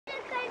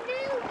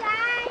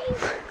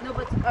No,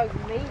 but it's an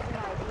amazing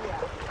idea.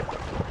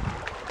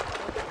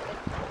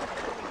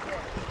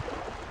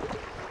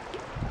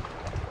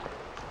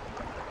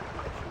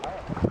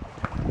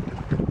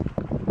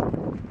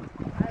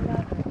 I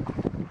love it.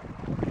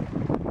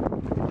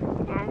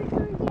 How are we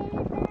going to get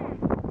it back?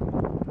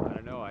 I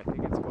don't know, I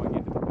think it's going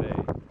into the bay.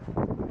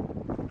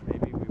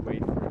 Maybe we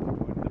wait for it to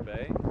go into the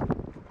bay.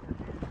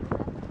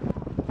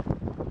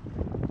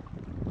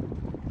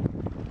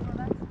 Oh,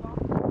 that's small.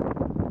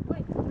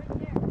 Wait, right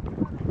there.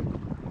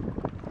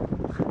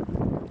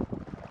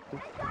 I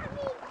got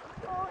me.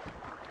 Oh,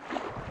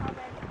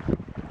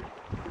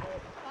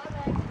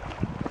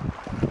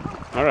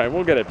 All right,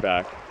 we'll get it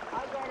back.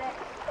 I'll get it.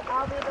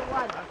 I'll be the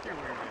one.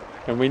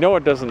 And we know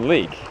it doesn't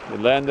leak. It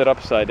landed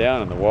upside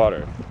down in the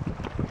water.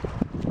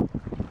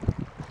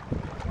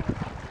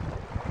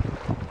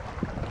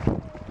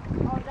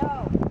 Oh no.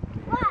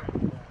 what?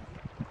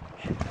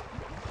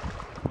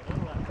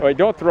 Wait,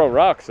 don't throw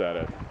rocks at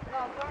it. No,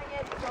 I'm throwing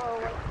it so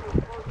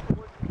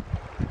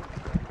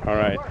All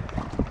right.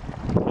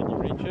 Can you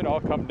reach it?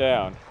 I'll come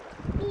down.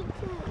 Me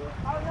too.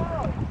 Oh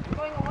no, it's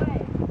going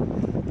away.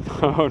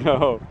 Oh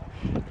no,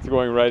 it's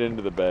going right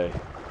into the bay.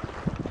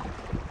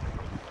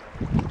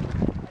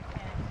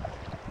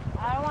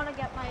 I don't want to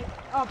get my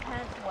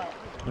pants wet.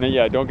 No,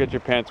 yeah, don't get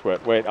your pants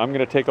wet. Wait, I'm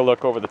gonna take a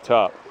look over the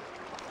top.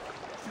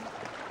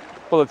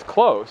 Well, it's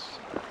close.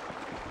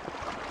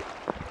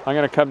 I'm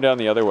gonna come down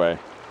the other way.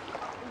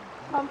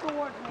 Come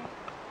towards me.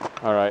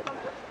 All right.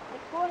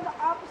 It's going the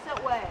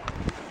opposite way.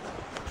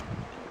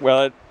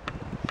 Well,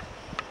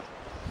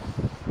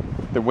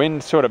 the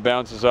wind sort of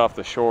bounces off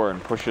the shore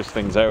and pushes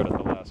things out at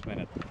the last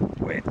minute.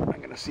 Wait,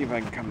 I'm gonna see if I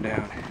can come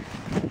down. I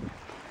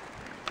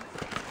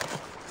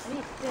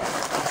need sticks.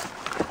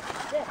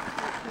 Sticks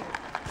right here.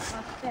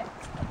 Not sticks.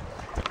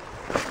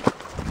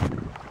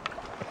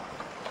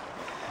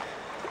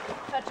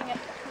 Touching it.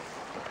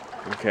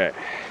 Okay.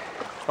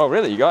 Oh,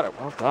 really? You got it.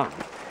 Well done.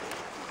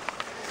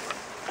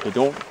 But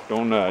don't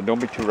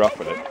be too rough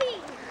with it.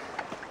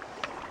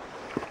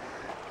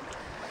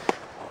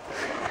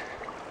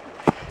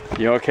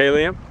 You okay,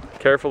 Liam?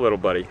 Careful, little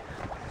buddy.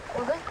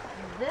 Well,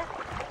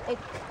 it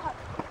cut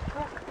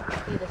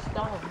see the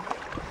stone.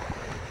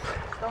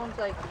 Stone's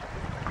like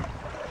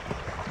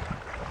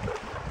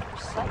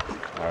precise.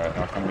 All right,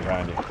 I'll come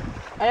behind you.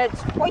 And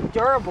it's quite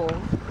durable.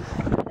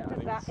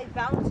 It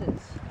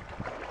bounces.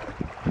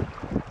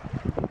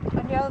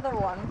 And the other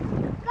one.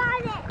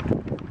 Got it.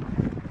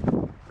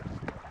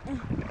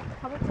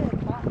 How much did it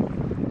cost?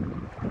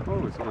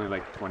 Oh, it's only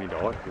like $20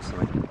 or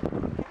something.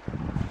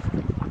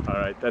 All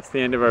right, that's the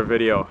end of our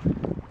video.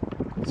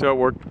 So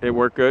it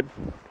worked good?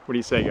 What do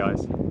you say,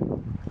 guys?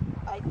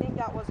 I think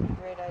that was a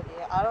great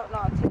idea. I don't know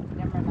how to take the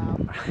camera now.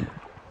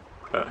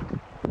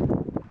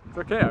 It's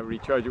okay, I'll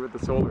recharge it with the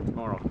solar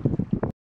tomorrow.